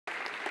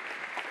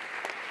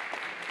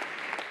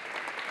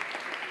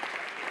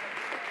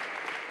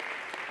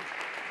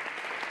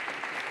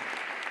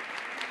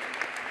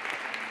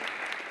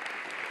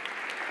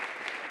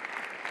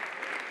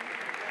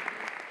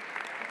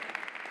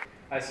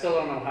I still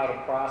don't know how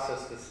to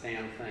process this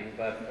damn thing,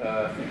 but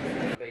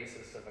the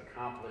basis of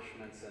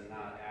accomplishments and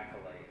not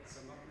accolades.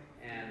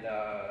 And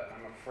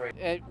I'm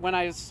afraid. When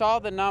I saw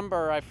the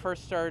number, I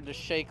first started to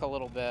shake a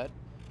little bit.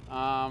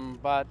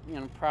 But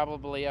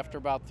probably after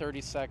about 30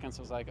 seconds,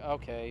 I was like,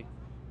 okay,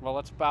 well,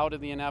 let's bow to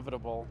the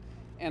inevitable.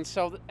 And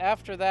so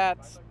after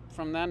that,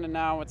 from then to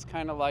now, it's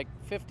kind of like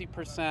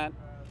 50%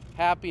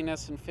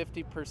 happiness and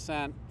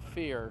 50%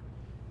 fear.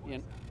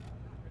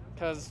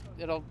 Because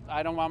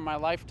I don't want my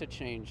life to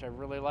change. I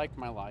really like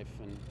my life,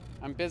 and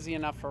I'm busy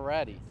enough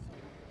already.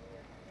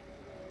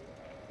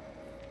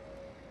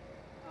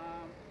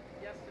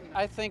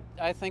 I think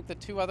the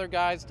two other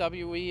guys,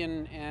 W.E.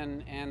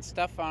 and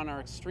Stefan, are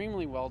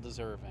extremely well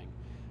deserving.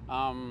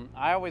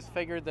 I always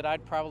figured that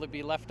I'd probably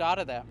be left out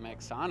of that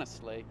mix,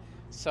 honestly.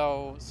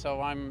 So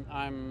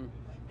I'm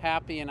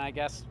happy, and I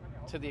guess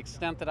to the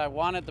extent that I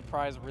wanted the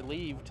prize,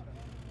 relieved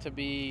to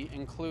be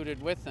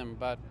included with them.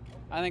 But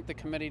I think the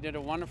committee did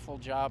a wonderful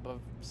job of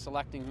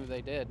selecting who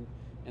they did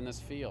in this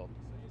field.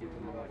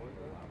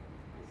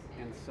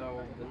 And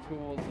so the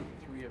tools of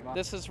the three of us.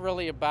 This is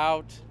really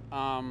about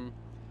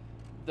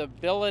the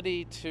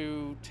ability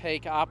to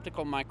take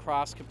optical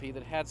microscopy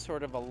that had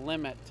sort of a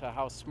limit to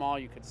how small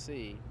you could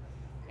see,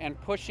 and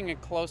pushing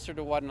it closer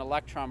to what an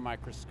electron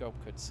microscope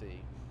could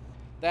see.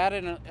 That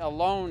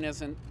alone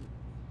isn't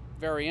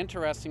very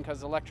interesting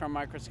because electron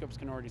microscopes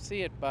can already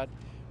see it, but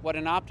what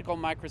an optical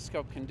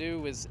microscope can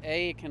do is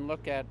A, it can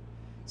look at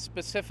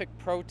specific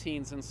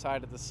proteins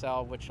inside of the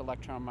cell, which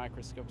electron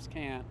microscopes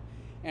can't,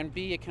 and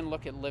B, it can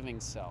look at living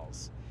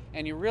cells.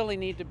 And you really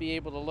need to be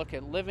able to look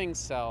at living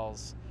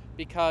cells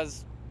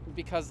because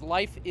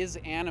life is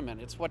animate.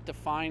 It's what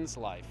defines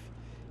life.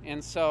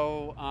 And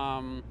so,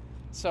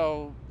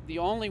 so the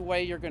only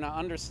way you're going to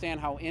understand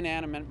how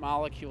inanimate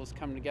molecules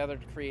come together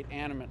to create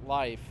animate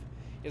life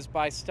is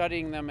by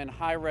studying them in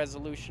high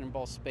resolution in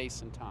both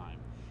space and time.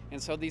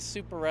 And so these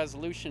super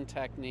resolution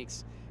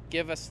techniques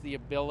give us the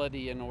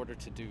ability in order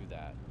to do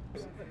that.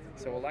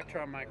 So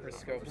electron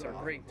microscopes are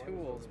great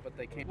tools, but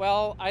they can't.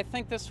 Well, I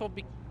think this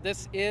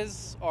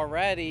is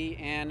already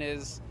and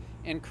is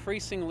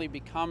increasingly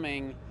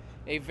becoming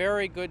a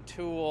very good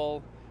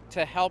tool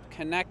to help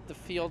connect the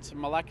fields of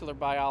molecular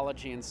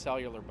biology and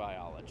cellular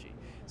biology,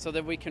 so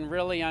that we can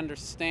really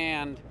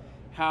understand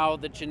how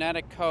the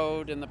genetic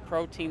code and the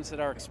proteins that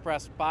are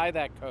expressed by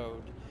that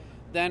code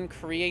then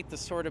create the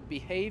sort of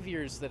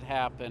behaviors that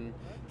happen,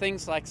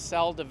 things like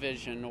cell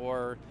division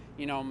or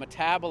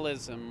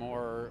metabolism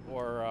or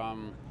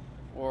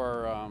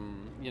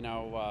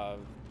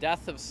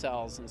death of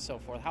cells and so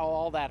forth, how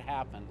all that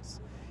happens.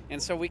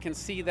 And so we can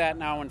see that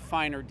now in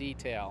finer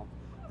detail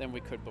than we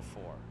could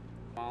before.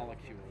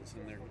 Molecules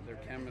and their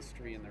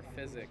chemistry and their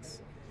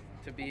physics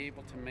to be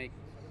able to make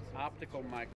optical microscopes